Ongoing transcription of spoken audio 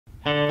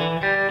Hello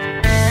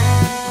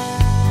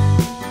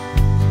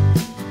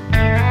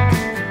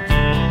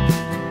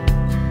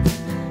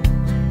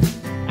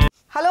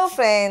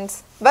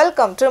friends,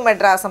 welcome to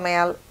Madras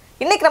Samayal.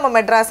 இன்னைக்கு நம்ம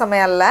Madras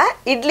Samayalல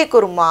idli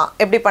kurma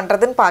எப்படி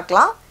பண்றதுன்னு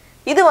பார்க்கலாம்.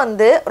 இது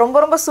வந்து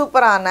ரொம்ப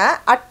சூப்பரான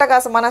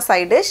அட்டகாசமான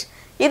சைடு டிஷ்.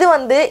 இது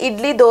வந்து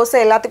இட்லி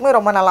தோசை எல்லாத்துக்குமே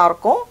ரொம்ப நல்லா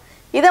இருக்கும்.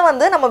 இத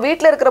வந்து நம்ம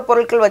வீட்ல இருக்கிற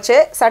பொருட்கள் வச்சு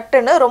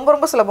சட்டுன்னு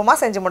ரொம்ப சுலபமா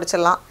செஞ்சு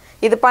முடிச்சிடலாம்.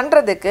 இது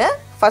பண்றதுக்கு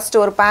ஃபர்ஸ்ட்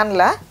ஒரு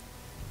panல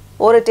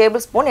 1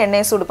 டேபிள்ஸ்பூன்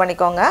எண்ணெய் சூடு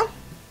பண்ணிக்கோங்க.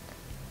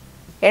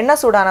 எண்ணெய்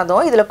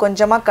சூடானதும் இதுல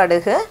கொஞ்சமா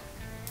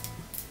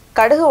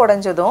கடுகு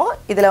உடைஞ்சதும்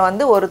இதுல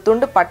வந்து ஒரு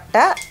துண்டு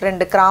பட்டை,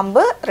 2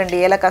 கிராம்பு, 2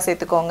 ஏலக்காய்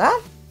சேர்த்துக்கோங்க.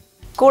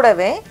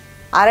 கூடவே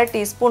 1/2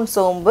 டீஸ்பூன்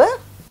சோம்பு,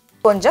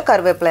 கொஞ்சம்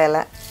கருவேப்பிலை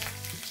இலை,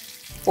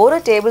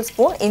 1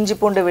 டேபிள்ஸ்பூன் இஞ்சி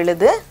பூண்டு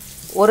விழுது,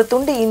 ஒரு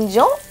துண்டு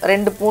இஞ்சும்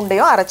 2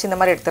 பூண்டையும் அரைச்சி இந்த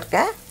மாதிரி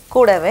எடுத்துர்க்கேன்.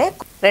 கூடவே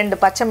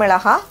 2 பச்சை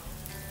மிளகாய்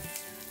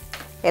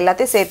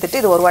எல்லாத்தையும்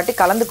சேர்த்துட்டு இது ஒரு வாட்டி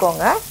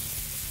கலந்துக்கோங்க.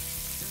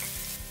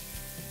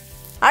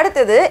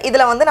 அடுத்து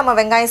இதுல வந்து நம்ம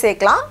வெங்காயம்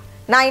சேர்க்கலாம்.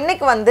 நான்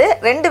இன்னைக்கு வந்து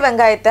 2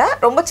 வெங்காயத்தை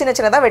ரொம்ப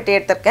சின்னதா வெட்டி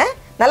எடுத்துர்க்கேன்.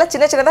 நல்லா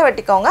சின்னதா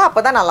வெட்டிக்கோங்க,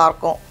 அப்பதான் நல்லா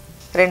இருக்கும்.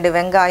 2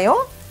 வெங்காயம்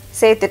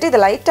சேர்த்துட்டு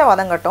இது லைட்டா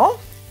வதங்கட்டும்.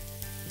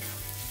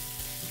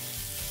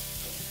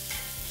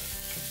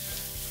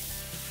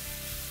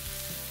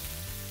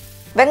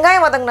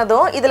 வெங்காயம்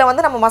வதங்கினதும் இதுல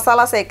வந்து நம்ம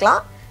மசாலா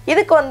சேர்க்கலாம்.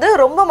 இதுக்கு வந்து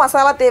ரொம்ப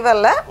மசாலா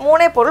தேவையில்ல,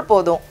 3 பொருள்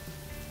போதும்.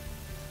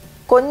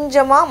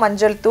 கொஞ்சமா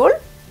மஞ்சள் தூள்,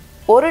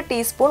 1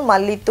 டீஸ்பூன்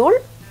மல்லித்தூள்,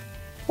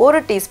 1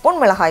 டீஸ்பூன்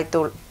மிளகாய்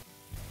தூள்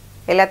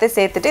எல்லாத்தையும்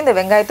சேர்த்துட்டு இந்த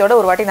வெங்காயத்தோட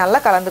ஒரு வாட்டி நல்லா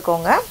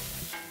கலந்துக்கோங்க.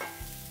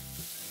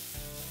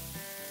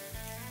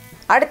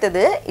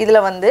 அடுத்து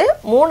இதுல வந்து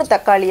 3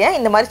 தக்காளியை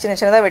இந்த மாதிரி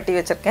சின்னதா வெட்டி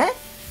வச்சிருக்கேன்.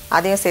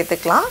 அதையும்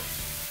சேர்த்துக்கலாம்.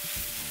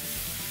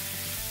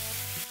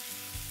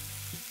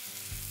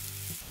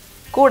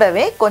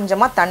 கூடவே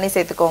கொஞ்சமா தண்ணி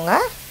சேர்த்துக்கோங்க.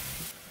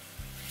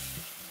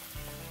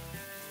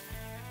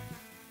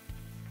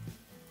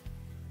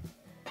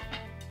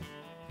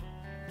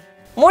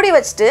 மூடி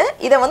வச்சிட்டு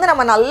இத வந்து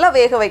நம்ம நல்லா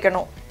வேக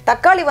வைக்கணும்.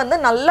 தக்காளி வந்து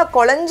நல்லா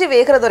குழஞ்சு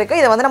வேகிறது வரைக்கும்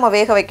இத வந்து நம்ம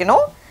வேக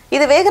வைக்கணும்.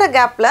 இது வேகிற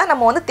கேப்ல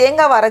நம்ம வந்து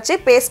தேங்காய் அரைச்சி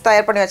பேஸ்ட்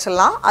தயார் பண்ணி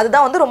வச்சிடலாம்.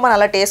 அதுதான் வந்து ரொம்ப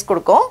நல்ல டேஸ்ட்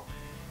கொடுக்கும்.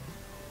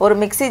 ஒரு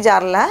மிக்ஸி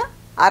ஜார்ல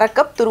 1/2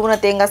 கப் துருவின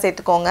தேங்காய்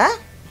சேர்த்துக்கோங்க.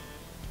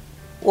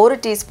 1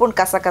 டீஸ்பூன்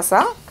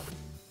கசகசா.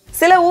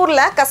 சில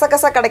ஊர்ல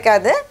கசகசா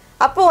கிடைக்காது.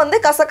 அப்போ வந்து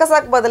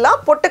கசகசாக்கு பதிலா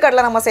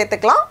பொட்டுக்கடலை நம்ம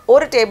சேர்த்துக்கலாம்.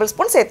 1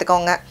 டேபிள்ஸ்பூன்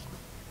சேர்த்துக்கோங்க.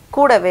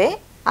 கூடவே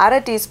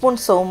 1/2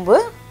 டீஸ்பூன் சோம்பு,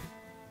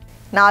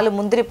 4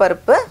 முந்திரி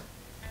பருப்பு,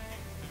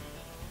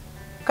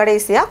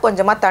 கடைசியா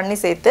கொஞ்சமா தண்ணி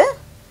சேர்த்து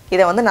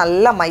இத வந்து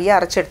நல்லா மையா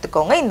அரைச்சு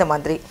எடுத்துக்கோங்க இந்த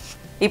மாதிரி.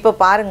 இப்போ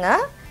பாருங்க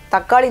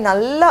தக்காளி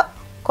நல்லா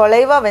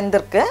குழைவா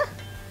வெந்திருக்கு.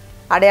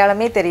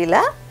 அடையாளமே தெரியல.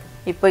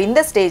 இப்போ இந்த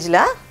ஸ்டேஜ்ல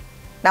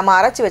நம்ம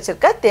அரைச்சு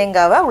வச்சிருக்க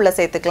தேங்காவை உள்ள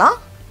சேர்த்துக்கலாம்.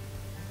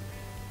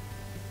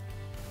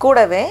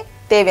 கூடவே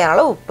தேவையான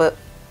அளவு உப்பு,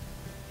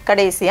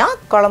 கடைசியா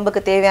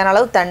குழம்புக்கு தேவையான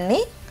அளவு தண்ணி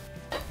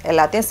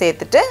எல்லாத்தையும்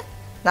சேர்த்துட்டு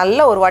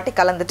நல்லா ஒரு வாட்டி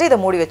கலந்துட்டு இத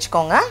மூடி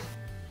வச்சுக்கோங்க.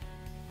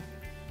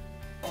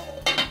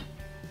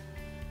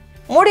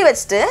 மூடி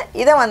வச்சிட்டு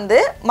இத வந்து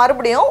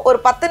மறுபடியும் ஒரு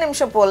 10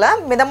 நிமிஷம் போல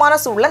மிதமான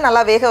சூடுல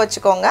நல்லா வேக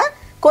வச்சுக்கோங்க.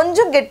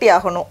 கொஞ்சம் கெட்டி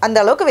ஆகணும், அந்த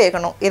அளவுக்கு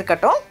வேகணும்.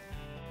 இருக்கட்டும்.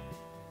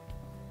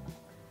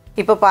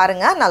 இப்போ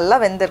பாருங்க நல்லா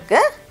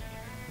வெந்திருக்கு.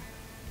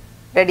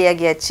 ரெடி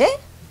ஆகியாச்சு.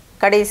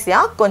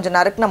 கடைசியா கொஞ்சம்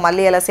நறுக்குன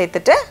மல்லி இலை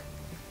சேர்த்துட்டு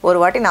ஒரு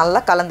வாட்டி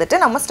நல்லா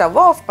கலந்துட்டு நம்ம ஸ்டவ்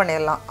ஆஃப்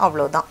பண்ணிடலாம்.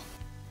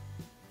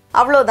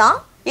 அவ்வளவுதான்.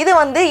 இது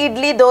வந்து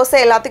இட்லி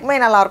தோசை எல்லாத்துக்குமே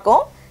நல்லா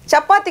இருக்கும்.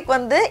 சப்பாத்திக்கு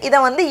வந்து இத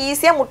வந்து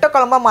ஈஸியா முட்டை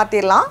குழம்பா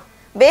மாத்திரலாம்.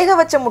 வேக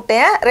வச்ச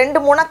முட்டையை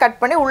 2-3 கட்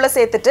பண்ணி உள்ள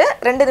சேர்த்துட்டு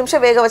 2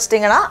 நிமிஷம் வேக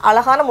வச்சிட்டீங்கன்னா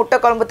அழகான முட்டை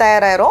குழம்பு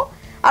தயாராயிரும்.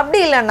 அப்படி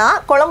இல்லைன்னா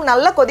குழம்பு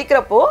நல்லா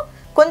கொதிக்கிறப்போ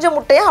கொஞ்சம்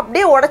முட்டையை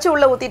அப்படியே உடைச்சி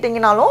உள்ள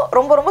ஊற்றிட்டிங்கனாலும்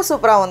ரொம்ப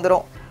சூப்பரா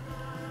வந்துடும்.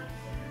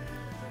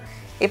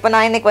 இப்போ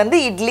நான் இன்னைக்கு வந்து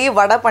இட்லி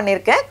வடை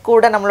பண்ணியிருக்கேன்.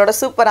 கூட நம்மளோட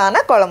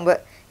சூப்பரான குழம்பு.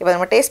 இப்போ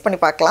நம்ம டேஸ்ட்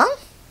பண்ணி பார்க்கலாம்.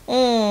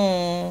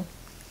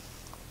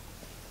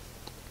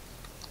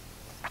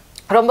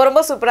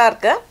 ரொம்ப சூப்பரா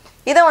இருக்கு.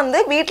 இத வந்து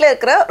வீட்ல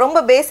இருக்கிற ரொம்ப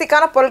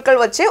பேசிக்கான பொருட்கள்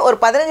வச்சு ஒரு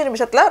 15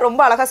 நிமிஷத்துல ரொம்ப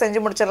அழகா செஞ்சு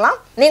முடிச்சிடலாம்.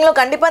 நீங்களும்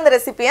கண்டிப்பா இந்த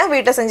ரெசிபியை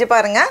வீட்ல செஞ்சு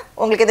பாருங்க.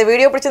 உங்களுக்கு இந்த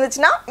வீடியோ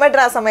பிடிச்சிருந்துச்சுன்னா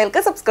மெட்ராஸ்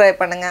சமையலுக்கு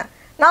சப்ஸ்கிரைப் பண்ணுங்க.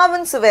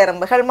 நாவின்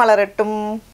சுவையரம்புகள் மலரட்டும்.